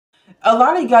A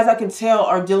lot of you guys I can tell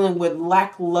are dealing with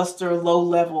lackluster,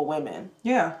 low-level women.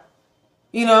 Yeah.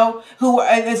 You know,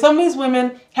 and some of these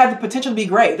women have the potential to be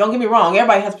great. Don't get me wrong.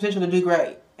 Everybody has potential to do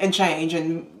great and change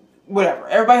and whatever.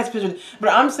 Everybody has potential. But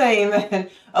I'm saying that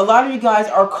a lot of you guys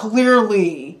are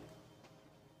clearly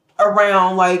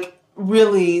around, like,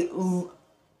 really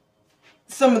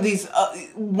some of these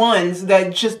ones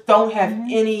that just don't have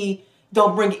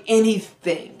don't bring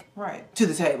anything to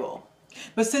the table.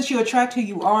 But since you attract who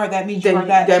you are, that means you are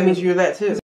that too. That means you're that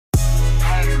too.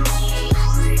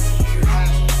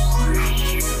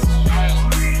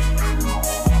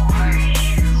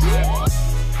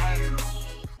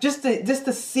 Just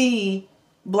to see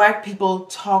black people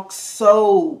talk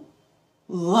so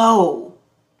low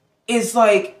is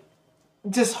like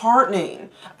disheartening.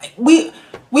 We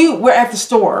were at the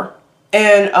store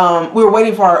and we were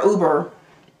waiting for our Uber,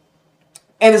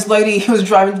 and this lady was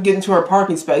driving to get into her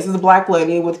parking space. It's a black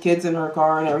lady with kids in her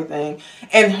car and everything,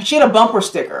 and she had a bumper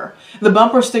sticker. The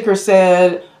bumper sticker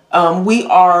said, "We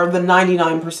are the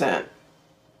 99%."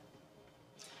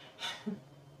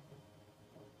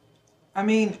 I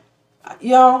mean,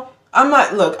 y'all, I'm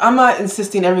not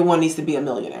insisting everyone needs to be a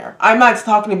millionaire. I'm not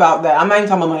talking about that. I'm not even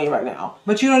talking about money right now.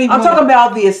 But you don't even. I'm talking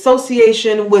about the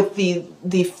association with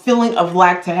the feeling of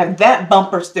lack to have that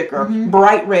bumper sticker,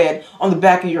 bright red, on the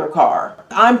back of your car.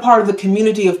 I'm part of the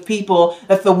community of people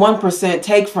that the 1%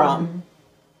 take from.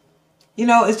 You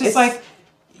know, it's just like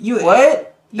you.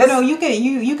 What? You know, you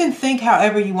can think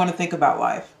however you want to think about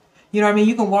life. You know what I mean?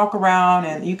 You can walk around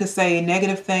and you can say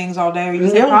negative things all day, or you can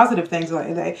say positive things all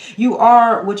day. You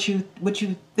are what you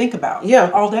think about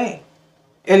all day.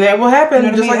 And that will happen.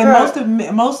 You know what I mean?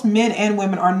 And most men and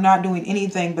women are not doing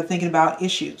anything but thinking about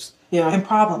issues and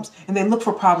problems. And they look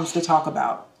for problems to talk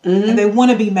about. And they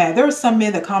want to be mad. There are some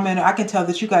men that comment, I can tell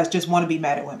that you guys just want to be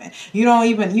mad at women. You're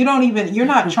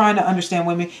not trying to understand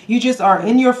women. You just are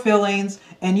in your feelings,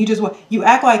 and you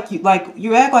act like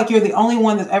you're the only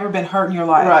one that's ever been hurt in your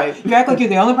life. Right. You act like you're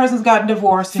the only person that's gotten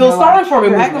divorced. Feel sorry for me.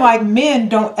 You're acting like men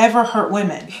don't ever hurt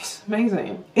women. It's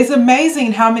amazing. It's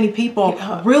amazing how many people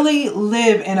really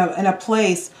live in a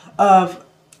place of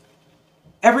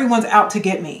everyone's out to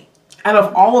get me. Out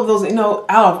of all of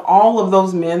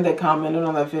those men that commented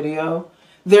on that video,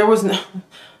 there was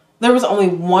only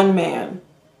one man.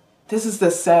 This is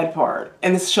the sad part,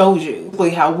 and this shows you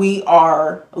how we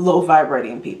are low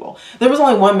vibrating people. There was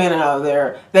only one man out of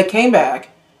there that came back,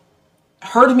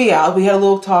 heard me out. We had a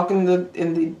little talk in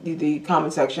the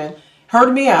comment section.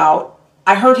 Heard me out.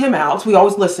 I heard him out. So we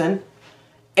always listen.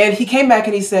 And he came back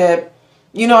and he said,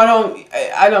 "You know,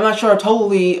 I'm not sure I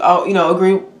totally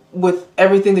agree with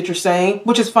everything that you're saying,"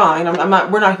 which is fine.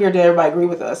 We're not here to everybody agree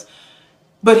with us.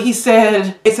 But he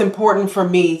said, "It's important for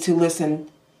me to listen,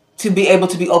 to be able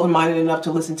to be open-minded enough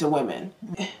to listen to women."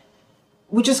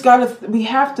 We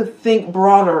have to think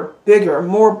broader, bigger,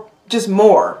 more, just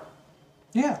more.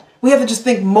 Yeah. We have to just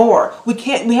think more. We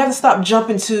have to stop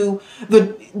jumping to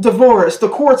the divorce. The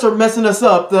courts are messing us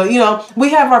up. We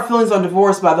have our feelings on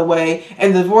divorce, by the way,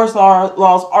 and the divorce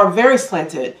laws are very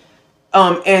slanted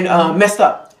and messed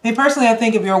up. And personally, I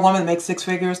think if you're a woman that makes six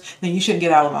figures, then you shouldn't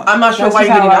get alimony. I'm not sure why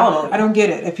you're getting alimony. I don't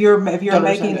get it. If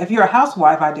you're a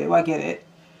housewife, I do. I get it.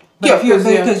 But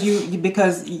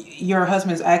because your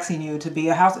husband's asking you to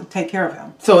be take care of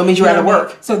him. So it means you're out of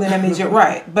work. So then that means you're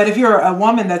right. But if you're a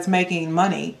woman that's making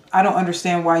money, I don't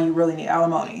understand why you really need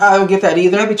alimony. I don't get that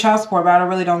either. Maybe child support, but I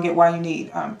really don't get why you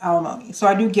need alimony. So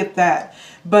I do get that.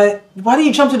 But why do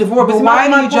you jump to divorce? Why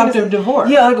do you jump to divorce?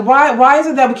 Yeah, like why is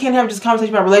it that we can't have just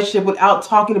conversation about relationship without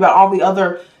talking about all the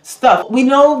other stuff? We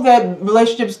know that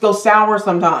relationships go sour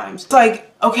sometimes. It's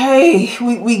like, okay,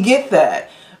 we get that.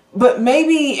 But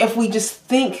maybe if we just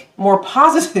think more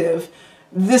positive,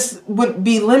 this would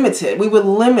be limited. We would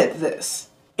limit this.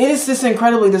 It is just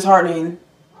incredibly disheartening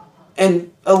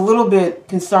and a little bit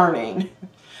concerning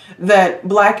that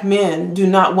black men do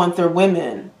not want their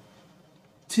women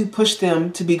to push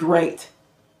them to be great.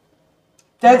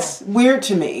 That's weird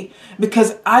to me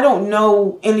because I don't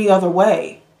know any other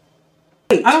way.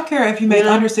 I don't care if you make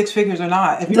under six figures or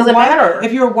not. It doesn't matter.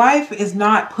 If your wife is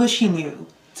not pushing you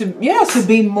to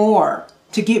be more,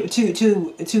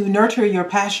 to nurture your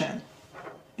passion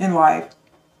in life,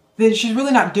 then she's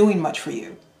really not doing much for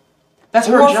you. That's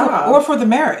her job. Or for the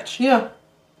marriage. Yeah.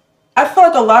 I feel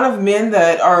like a lot of men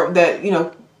that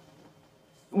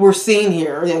we're seeing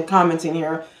here and commenting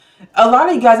here, a lot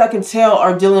of you guys I can tell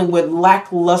are dealing with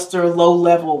lackluster,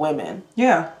 low-level women.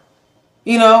 Yeah.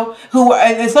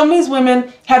 And some of these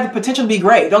women have the potential to be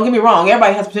great. Don't get me wrong.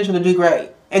 Everybody has potential to do great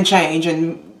and change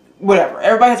and whatever.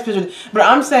 Everybody has potential. But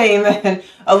I'm saying that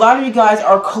a lot of you guys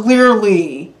are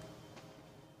clearly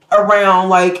around,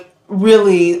 like,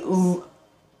 really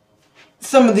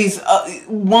some of these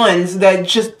ones that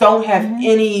just don't have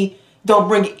don't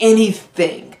bring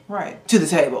anything to the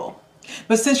table.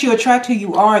 But since you attract who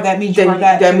you are, that means you are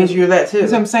that too. That means you're that too. You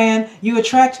know what I'm saying? You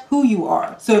attract who you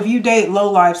are. So if you date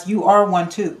lowlifes, you are one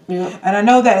too. Yeah. And I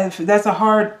know that that's a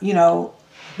hard, you know,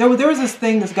 there was this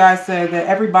thing this guy said that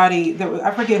everybody,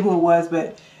 I forget who it was,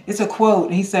 but it's a quote.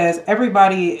 And he says,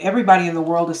 everybody in the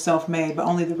world is self-made, but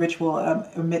only the rich will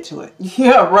admit to it.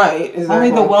 Yeah, right. Exactly.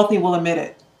 Only the wealthy will admit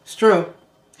it. It's true.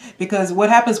 Because what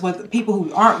happens with people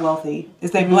who aren't wealthy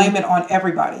is they blame it on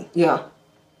everybody. Yeah.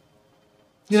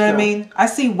 You know what I mean? I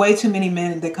see way too many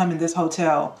men that come in this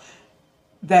hotel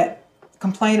that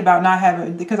complain about not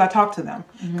having, because I talk to them,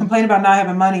 complain about not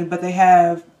having money, but they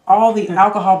have all the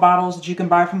alcohol bottles that you can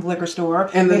buy from the liquor store.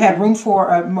 And they had room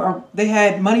for, they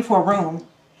had money for a room,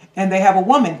 and they have a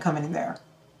woman coming in there.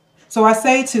 So I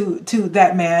say to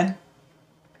that man,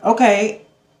 okay,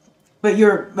 but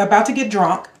you're about to get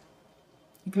drunk.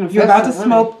 You're about to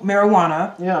smoke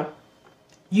marijuana. Yeah.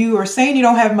 You are saying you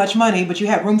don't have much money, but you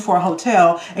have room for a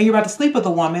hotel, and you're about to sleep with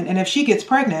a woman, and if she gets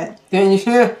pregnant... Then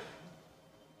here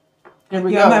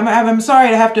we go. I'm sorry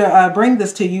to have to bring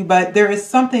this to you, but there is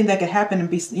something that could happen and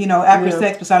be, you know, after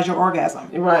sex besides your orgasm.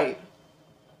 Right.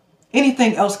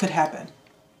 Anything else could happen.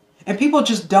 And people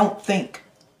just don't think.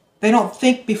 They don't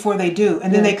think before they do.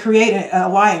 And then they create a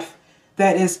life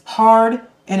that is hard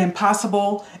and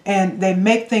impossible, and they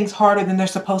make things harder than they're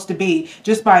supposed to be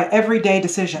just by everyday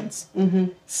decisions.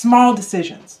 Small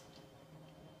decisions.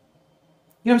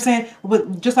 You know what I'm saying?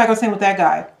 But just like I was saying with that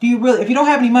guy, do you really, if you don't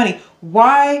have any money,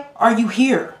 why are you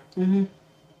here?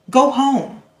 Go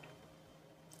home.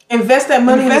 Invest that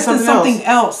money in something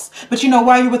else. But you know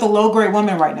why you're with a low-grade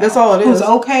woman right now? That's all it is. Who's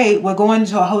okay with going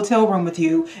to a hotel room with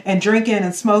you and drinking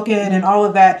and smoking and all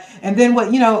of that. And then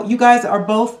what, you know, you guys are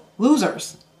both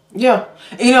losers. Yeah.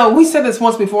 You know, we said this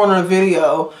once before in a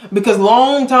video, because a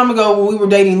long time ago when we were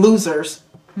dating losers.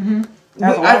 That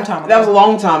was a long time ago. That was a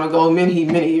long time ago,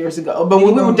 many years ago. But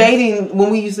when we were dating, when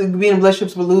we used to be in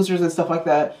relationships with losers and stuff like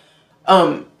that,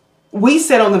 we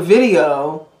said on the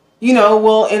video, you know,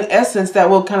 well, in essence, that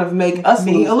will kind of make us a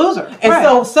loser. And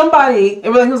so somebody, it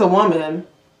was a woman,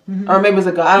 or maybe it was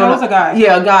a guy. I don't know. It was a guy.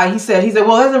 Yeah, a guy. He said,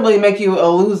 well, it doesn't really make you a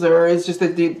loser. It's just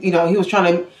that, you know, he was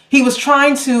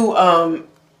trying to,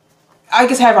 I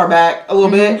guess, have our back a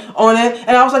little bit on it.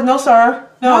 And I was like, no, sir.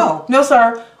 No,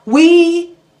 sir.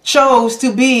 We chose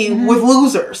to be with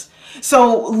losers.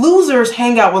 So losers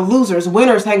hang out with losers.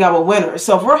 Winners hang out with winners.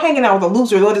 So if we're hanging out with a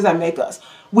loser, what does that make us?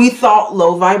 We thought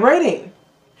low vibrating.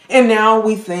 And now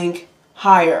we think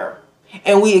higher.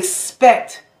 And we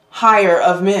expect higher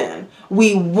of men.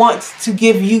 We want to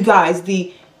give you guys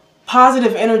the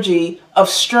positive energy of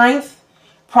strength,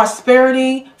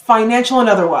 prosperity, financial and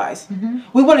otherwise.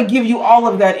 We want to give you all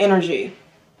of that energy.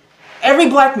 Every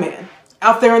black man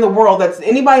out there in the world, that's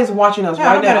anybody who's watching us right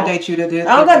now. I don't gotta date you to do this.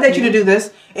 I don't gotta date you to do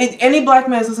this. Any black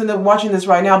man is listening to watching this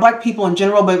right now, black people in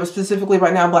general, but specifically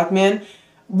right now, black men,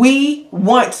 we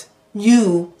want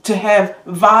you to have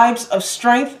vibes of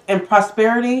strength and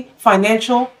prosperity,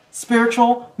 financial,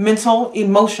 spiritual, mental,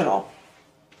 emotional.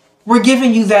 We're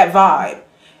giving you that vibe.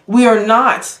 We are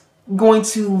not going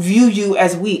to view you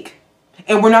as weak.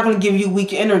 And we're not going to give you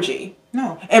weak energy.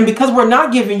 No. And because we're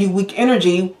not giving you weak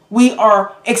energy, we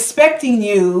are expecting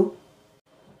you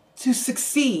to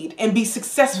succeed and be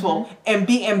successful and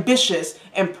be ambitious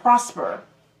and prosper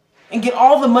and get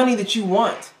all the money that you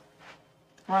want.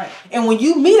 Right. And when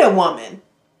you meet a woman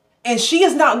and she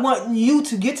is not wanting you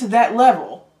to get to that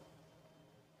level,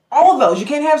 all of those, you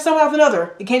can't have some without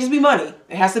another. It can't just be money.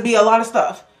 It has to be a lot of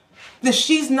stuff. Then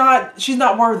she's not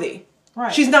worthy.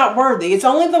 Right. She's not worthy. It's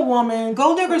only the woman.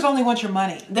 Gold diggers only want your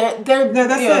money. That's it.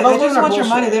 They just want your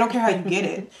money. They don't care how you get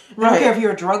it. They don't care if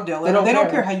you're a drug dealer. They don't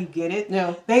care how you get it.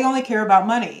 Yeah. They only care about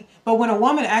money. But when a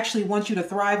woman actually wants you to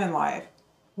thrive in life,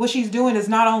 what she's doing is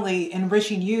not only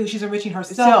enriching you, she's enriching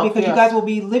herself because you guys will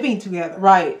be living together.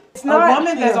 Right. It's not, a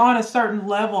woman that's on a certain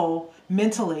level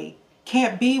mentally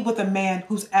can't be with a man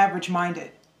who's average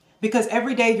minded. Because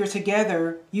every day you're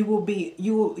together, you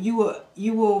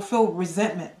will feel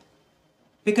resentment.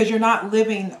 Because you're not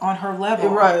living on her level.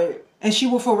 Right. And she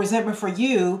will feel resentment for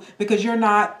you because you're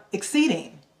not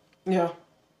exceeding. Yeah.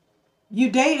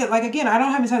 You date it, like, again, I don't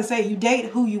have any time to say it. You date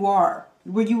who you are,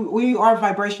 where you are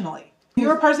vibrationally. If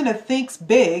you're a person that thinks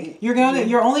big, you're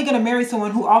only going to marry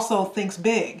someone who also thinks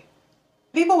big.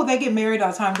 People, they get married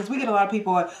all the time because we get a lot of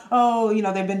people,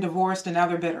 they've been divorced and now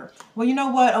they're bitter. Well, you know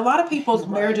what? A lot of people's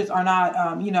marriages are not,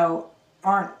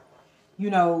 aren't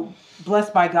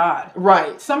blessed by God.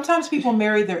 Right. Sometimes people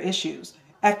marry their issues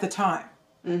at the time.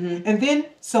 And then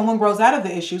someone grows out of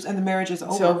the issues and the marriage is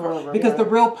over because the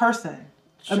real person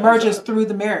emerges through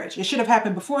the marriage. It should have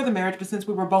happened before the marriage, but since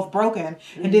we were both broken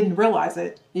and didn't realize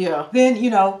it, then, you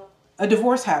know, a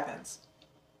divorce happens.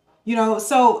 You know,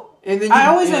 so I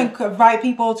always invite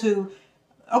people to,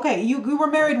 okay, you were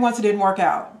married once, it didn't work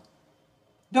out.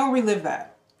 Don't relive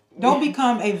that. Don't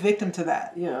become a victim to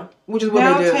that. Yeah. Which is what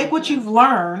now they do. take what you've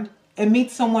learned and meet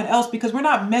someone else, because we're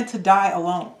not meant to die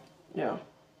alone. Yeah.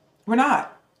 We're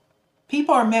not.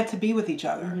 People are meant to be with each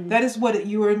other. That is what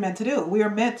you were meant to do. We are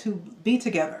meant to be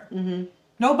together.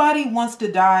 Nobody wants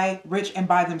to die rich and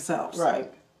by themselves.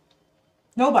 Right.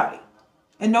 Nobody.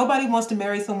 And nobody wants to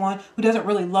marry someone who doesn't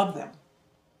really love them.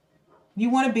 You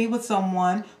want to be with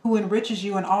someone who enriches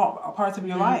you in all parts of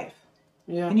your life.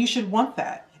 Yeah. And you should want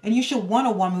that. And you should want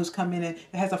a woman who's come in and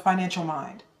has a financial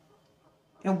mind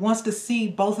and wants to see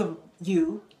both of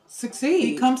you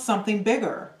succeed, become something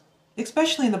bigger,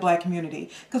 especially in the Black community.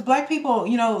 Because Black people,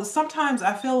 you know, sometimes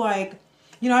I feel like,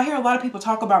 you know, I hear a lot of people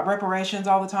talk about reparations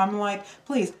all the time. I'm like,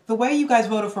 please, the way you guys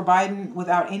voted for Biden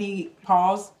without any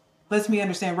pause lets me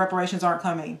understand reparations aren't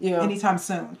coming anytime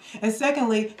soon. And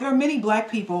secondly, there are many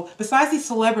Black people, besides these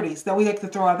celebrities that we like to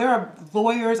throw out, there are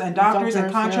lawyers and doctors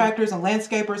and contractors and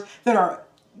landscapers that are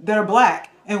Black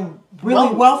and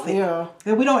really wealthy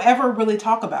that we don't ever really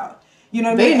talk about. You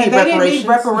know what I mean? And they didn't need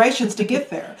reparations to get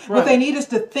there. What they need is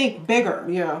to think bigger.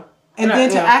 Yeah. And then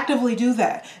to actively do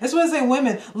that. That's what I say,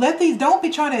 women, don't be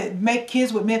trying to make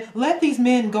kids with men. Let these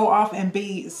men go off and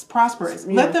be prosperous.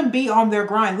 Let them be on their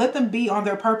grind. Let them be on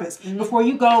their purpose. Before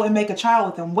you go and make a child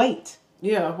with them, wait.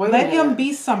 Yeah, wait. Let him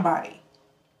be somebody.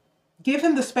 Give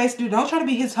him the space to do. Don't try to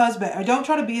be his husband or don't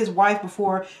try to be his wife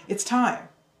before it's time.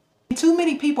 Too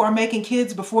many people are making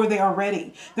kids before they are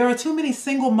ready. There are too many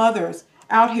single mothers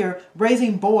out here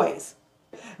raising boys.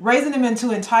 Raising them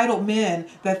into entitled men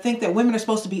that think that women are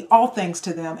supposed to be all things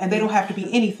to them and they don't have to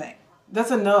be anything.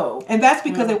 That's a no. And that's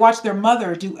because they watch their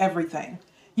mother do everything.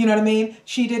 You know what I mean?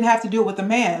 She didn't have to do it with a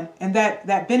man, and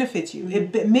that benefits you.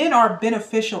 Men are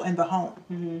beneficial in the home.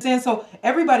 And so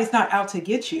everybody's not out to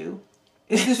get you.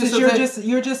 It's just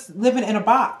you're just living in a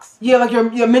box. Yeah, like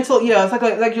your mental. It's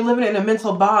like you're living in a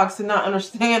mental box and not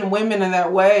understand women in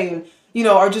that way. And you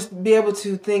know, or just be able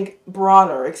to think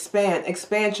broader,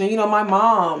 expansion. You know, my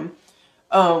mom,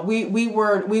 we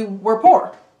were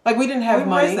poor. Like we didn't have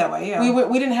money. Raised that way, yeah.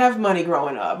 We didn't have money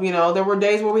growing up. You know, there were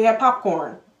days where we had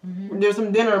popcorn. There's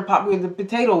some dinner with the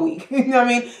potato week. You know what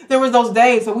I mean? There was those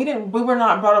days. So we were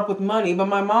not brought up with money. But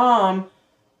my mom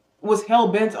was hell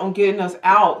bent on getting us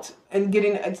out and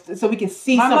so we can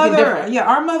see something different. Yeah,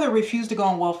 our mother refused to go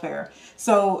on welfare.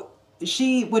 So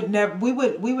she would never, we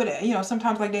would, you know,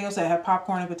 sometimes like Danielle said, have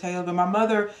popcorn and potatoes. But my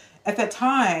mother, at that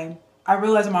time, I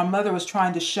realized that my mother was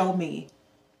trying to show me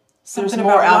something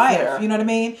about life. There. You know what I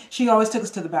mean? She always took us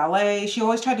to the ballet. She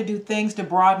always tried to do things to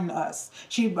broaden us.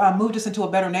 She moved us into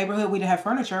a better neighborhood. We didn't have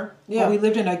furniture. Yeah. But we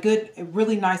lived in a good,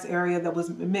 really nice area that was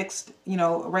mixed, you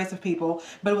know, race of people.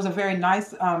 But it was a very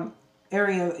nice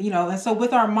area, you know. And so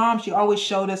with our mom, she always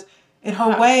showed us in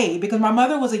her way, because my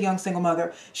mother was a young single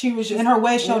mother. She was in her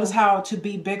way showed us how to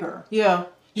be bigger. Yeah.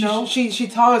 You know, she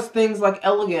taught us things like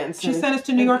elegance. She sent us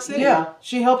to New York City. Yeah,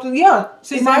 she helped us. Yeah,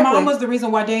 see, exactly. My mom was the reason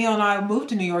why Danielle and I moved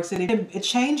to New York City. It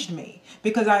changed me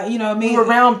because we were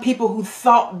around people who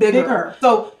thought bigger.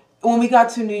 So when we got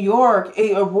to New York,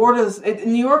 it awarded us.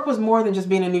 New York was more than just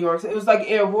being in New York. It was like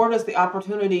it awarded us the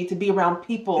opportunity to be around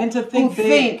people and to think who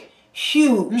think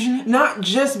huge, not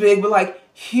just big, but like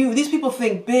huge. These people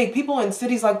think big. People in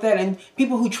cities like that, and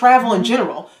people who travel in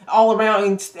general, all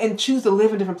around, and choose to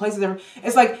live in different places.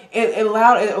 It's like it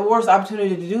awards the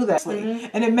opportunity to do that,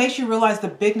 and it makes you realize the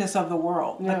bigness of the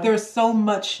world. Yeah. Like there's so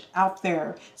much out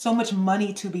there, so much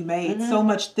money to be made, so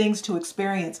much things to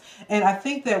experience. And I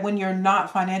think that when you're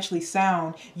not financially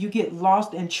sound, you get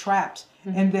lost and trapped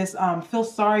in this feel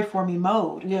sorry for me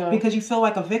mode, because you feel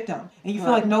like a victim and you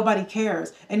feel like nobody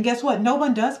cares. And guess what? No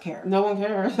one does care. No one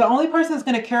cares. The only person that's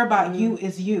going to care about you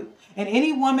is you. And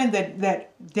any woman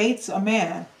that dates a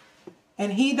man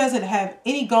and he doesn't have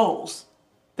any goals,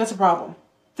 that's a problem.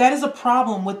 That is a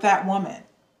problem with that woman.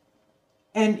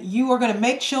 And you are going to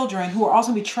make children who are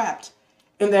also going to be trapped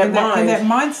in that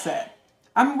mindset.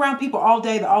 I'm around people all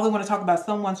day that all they want to talk about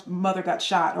someone's mother got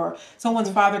shot or someone's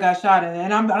father got shot,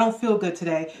 and I don't feel good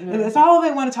today. That's all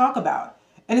they want to talk about.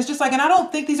 And it's just like, and I don't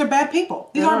think these are bad people.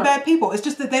 These aren't bad people. It's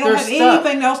just that they don't have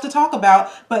anything else to talk about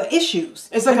but issues.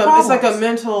 It's like a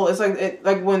mental. It's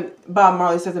like when Bob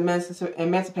Marley says,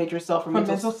 "Emancipate yourself from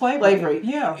mental slavery."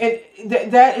 Yeah, and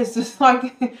that is just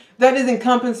like that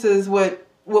encompasses what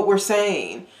we're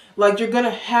saying. Like you're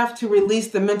gonna have to release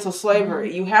the mental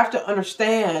slavery. You have to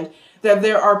understand that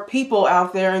there are people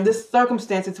out there, in this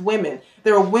circumstance, it's women.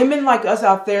 There are women like us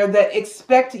out there that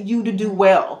expect you to do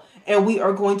well. And we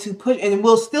are going to push, and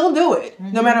we'll still do it,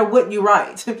 no matter what you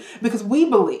write. Because we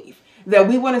believe that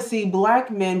we want to see black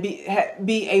men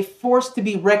be a force to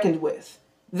be reckoned with.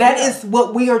 That is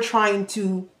what we are trying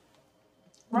to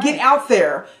get out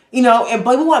there,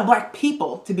 but we want black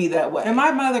people to be that way. And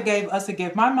my mother gave us a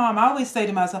gift. My mom, I always say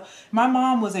to myself, my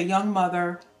mom was a young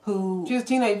mother who... She was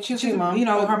teenage. She was a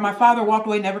mom. My father walked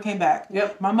away, never came back.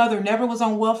 Yep. My mother never was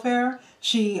on welfare.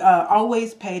 She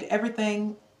always paid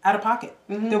everything out of pocket.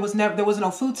 There was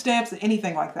no food stamps,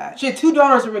 anything like that. She had 2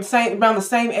 daughters who were around the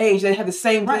same age. They had the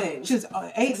same thing. She was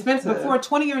expensive. Before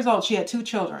 20 years old, she had 2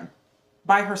 children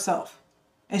by herself.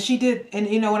 And she did, and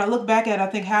when I look back at it, I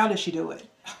think, how did she do it?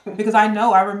 Because I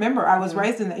remember I was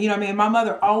raised in that. My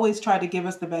mother always tried to give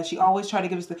us the best. She always tried to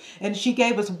give us and she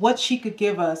gave us what she could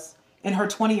give us in her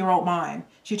 20-year-old mind.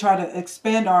 She tried to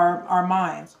expand our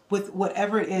minds with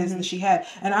whatever it is that she had.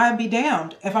 And I'd be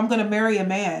damned if I'm going to marry a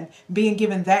man being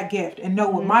given that gift and know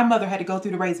what my mother had to go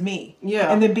through to raise me.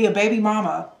 Yeah. And then be a baby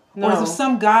mama. No. Or is there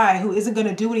some guy who isn't going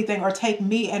to do anything or take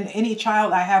me and any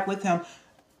child I have with him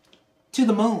to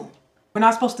the moon. We're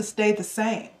not supposed to stay the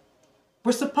same.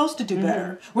 We're supposed to do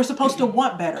better. We're supposed to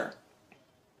want better.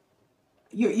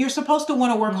 You're supposed to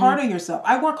want to work hard on yourself.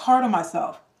 I work hard on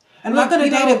myself. I'm not going to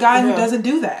date a guy who doesn't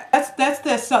do that. That's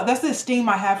the esteem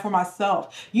I have for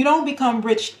myself. You don't become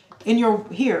rich in your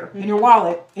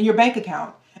wallet, in your bank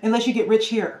account, unless you get rich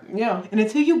here. Yeah. And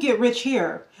until you get rich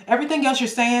here, everything else you're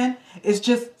saying is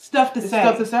just stuff to say.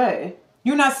 Stuff to say.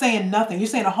 You're not saying nothing. You're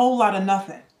saying a whole lot of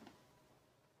nothing.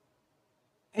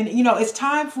 And it's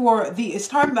time look,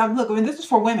 this is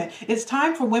for women. It's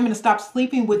time for women to stop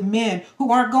sleeping with men who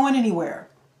aren't going anywhere.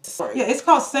 Yeah, it's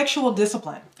called sexual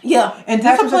discipline. Yeah. And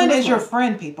discipline is your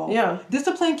friend, people. Yeah.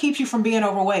 Discipline keeps you from being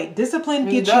overweight. Discipline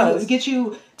gets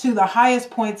you to the highest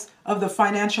points of the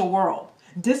financial world.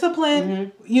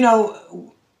 Discipline,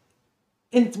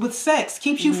 with sex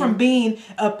keeps you from being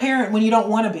a parent when you don't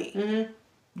want to be.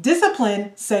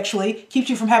 Discipline sexually keeps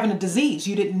you from having a disease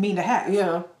you didn't mean to have.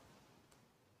 Yeah.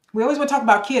 We always want to talk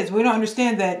about kids. We don't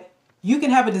understand that you can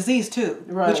have a disease too,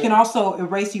 which can also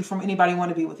erase you from anybody want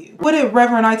to be with you. What did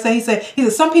Reverend Ike say? He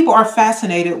said, some people are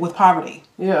fascinated with poverty.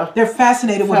 Yeah. They're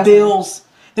fascinated with bills.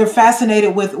 They're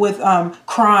fascinated with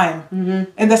crime.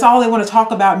 And that's all they want to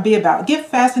talk about and be about. Get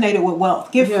fascinated with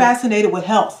wealth. Get fascinated with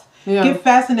health. Get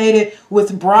fascinated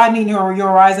with broadening your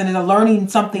horizon and learning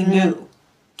something new.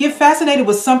 Get fascinated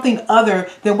with something other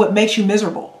than what makes you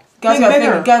miserable. Guys,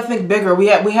 gotta think bigger. We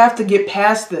have to get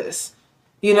past this,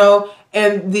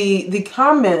 And the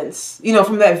comments,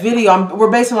 from that video,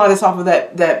 we're basing all this off of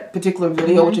that particular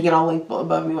video, which again I'll link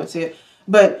above me. You want to see it.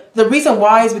 But the reason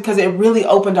why is because it really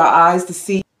opened our eyes to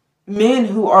see men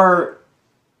who are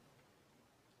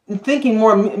thinking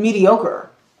more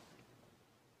mediocre.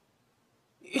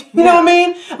 You know what I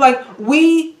mean? Like,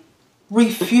 we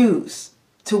refuse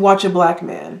to watch a black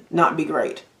man not be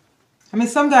great. I mean,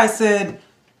 some guy said,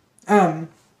 a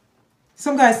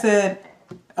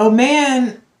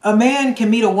man can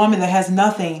meet a woman that has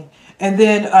nothing, and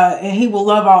then and he'll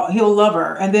love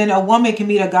her, and then a woman can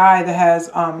meet a guy that has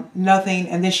nothing,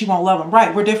 and then she won't love him.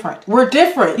 Right? We're different. We're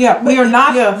different. Yeah, we are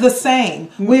not the same.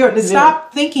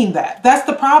 Stop thinking that. That's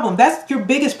the problem. That's your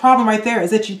biggest problem right there.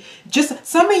 Is that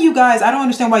some of you guys, I don't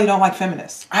understand why you don't like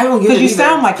feminists. I don't get it because you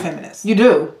sound like feminists. You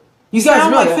do. You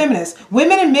sound like feminists.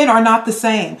 Women and men are not the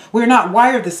same. We're not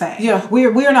wired the same. Yeah. We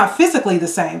are not physically the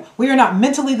same. We are not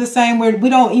mentally the same. We're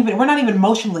not even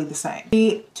emotionally the same.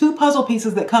 The 2 puzzle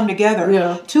pieces that come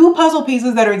together, 2 puzzle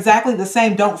pieces that are exactly the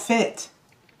same don't fit.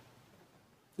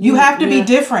 You have to be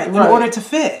different in order to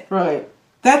fit. Right.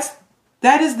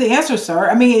 That is the answer, sir.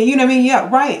 I mean, Yeah,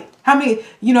 right. How many,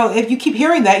 if you keep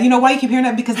hearing that, why you keep hearing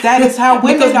that? Because that is how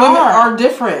women are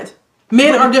different.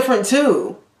 Men are different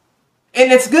too. And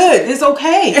it's good. It's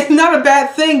okay. It's not a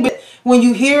bad thing. But when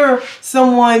you hear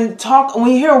when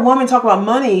you hear a woman talk about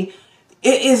money,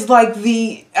 it is like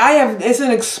it's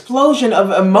an explosion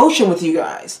of emotion with you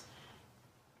guys.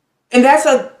 And that's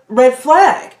a red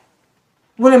flag.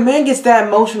 When a man gets that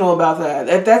emotional about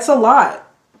that's a lot.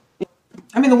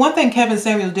 I mean, the one thing Kevin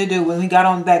Samuels did do when he got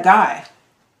on that guy.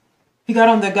 He got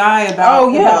on the guy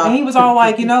about, and he was all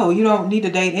like, you don't need to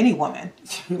date any woman.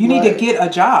 You need to get a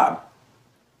job.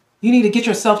 You need to get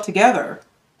yourself together,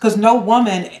 because no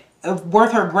woman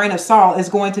worth her grain of salt is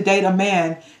going to date a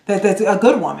man that's a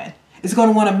good woman. Is going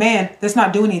to want a man that's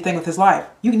not doing anything with his life.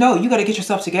 You got to get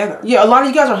yourself together. Yeah, a lot of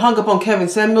you guys are hung up on Kevin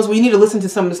Samuels. Well, you need to listen to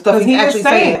some of the stuff he's actually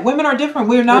saying. Women are different.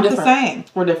 We're not the same.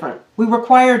 We're different. We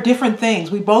require different things.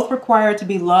 We both require to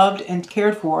be loved and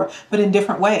cared for, but in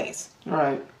different ways.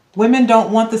 Right. Women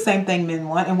don't want the same thing men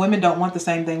want, and women don't want the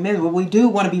same thing men want. We do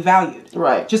want to be valued,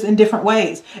 right? Just in different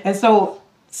ways. And so,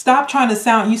 stop trying to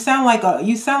sound. You sound like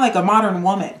a modern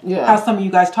woman. Yeah. How some of you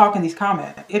guys talk in these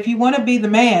comments. If you want to be the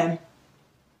man,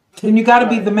 then you got to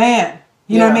be the man.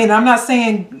 You know what I mean? I'm not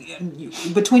saying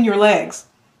between your legs.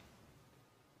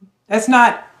 That's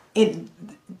not it.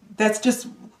 That's just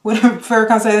what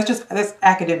Farrakhan said. That's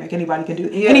academic. Anybody can do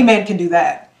it. Yeah. Any man can do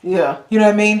that. Yeah. You know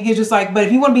what I mean? He's just like, but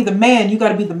if you want to be the man, you got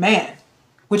to be the man,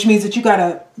 which means that you got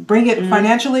to bring it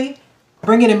financially,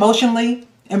 bring it emotionally,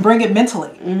 and bring it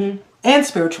mentally and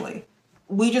spiritually.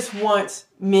 We just want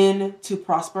men to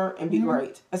prosper and be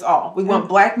great. That's all. We want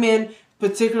black men,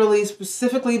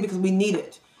 specifically because we need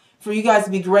it. For you guys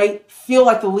to be great, feel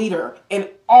like the leader in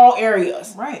all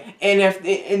areas. Right. And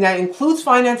that includes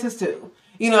finances too.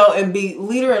 You know, and be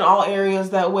leader in all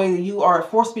areas. That way you are a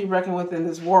force to be reckoned with in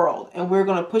this world. And we're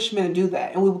going to push men to do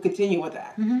that. And we will continue with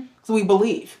that. So we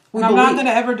believe. I'm not going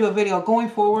to ever do a video going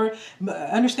forward.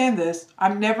 Understand this.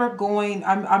 I'm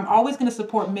always going to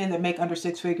support men that make under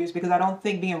 6 figures because I don't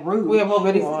think being rude. We have a whole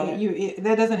video on it.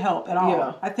 That doesn't help at all.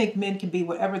 Yeah. I think men can be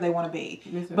whatever they want to be.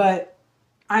 But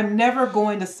I'm never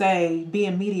going to say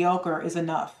being mediocre is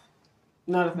enough.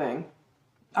 Not a thing.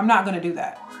 I'm not going to do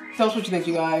that. Tell us what you think,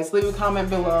 you guys. Leave a comment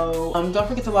below. Don't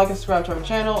forget to like and subscribe to our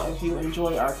channel if you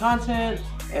enjoy our content.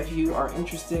 If you are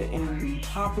interested in the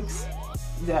topics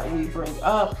that we bring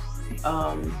up,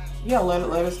 yeah,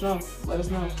 let us know. Let us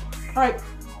know. All right.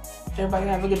 Everybody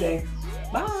have a good day.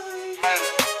 Bye.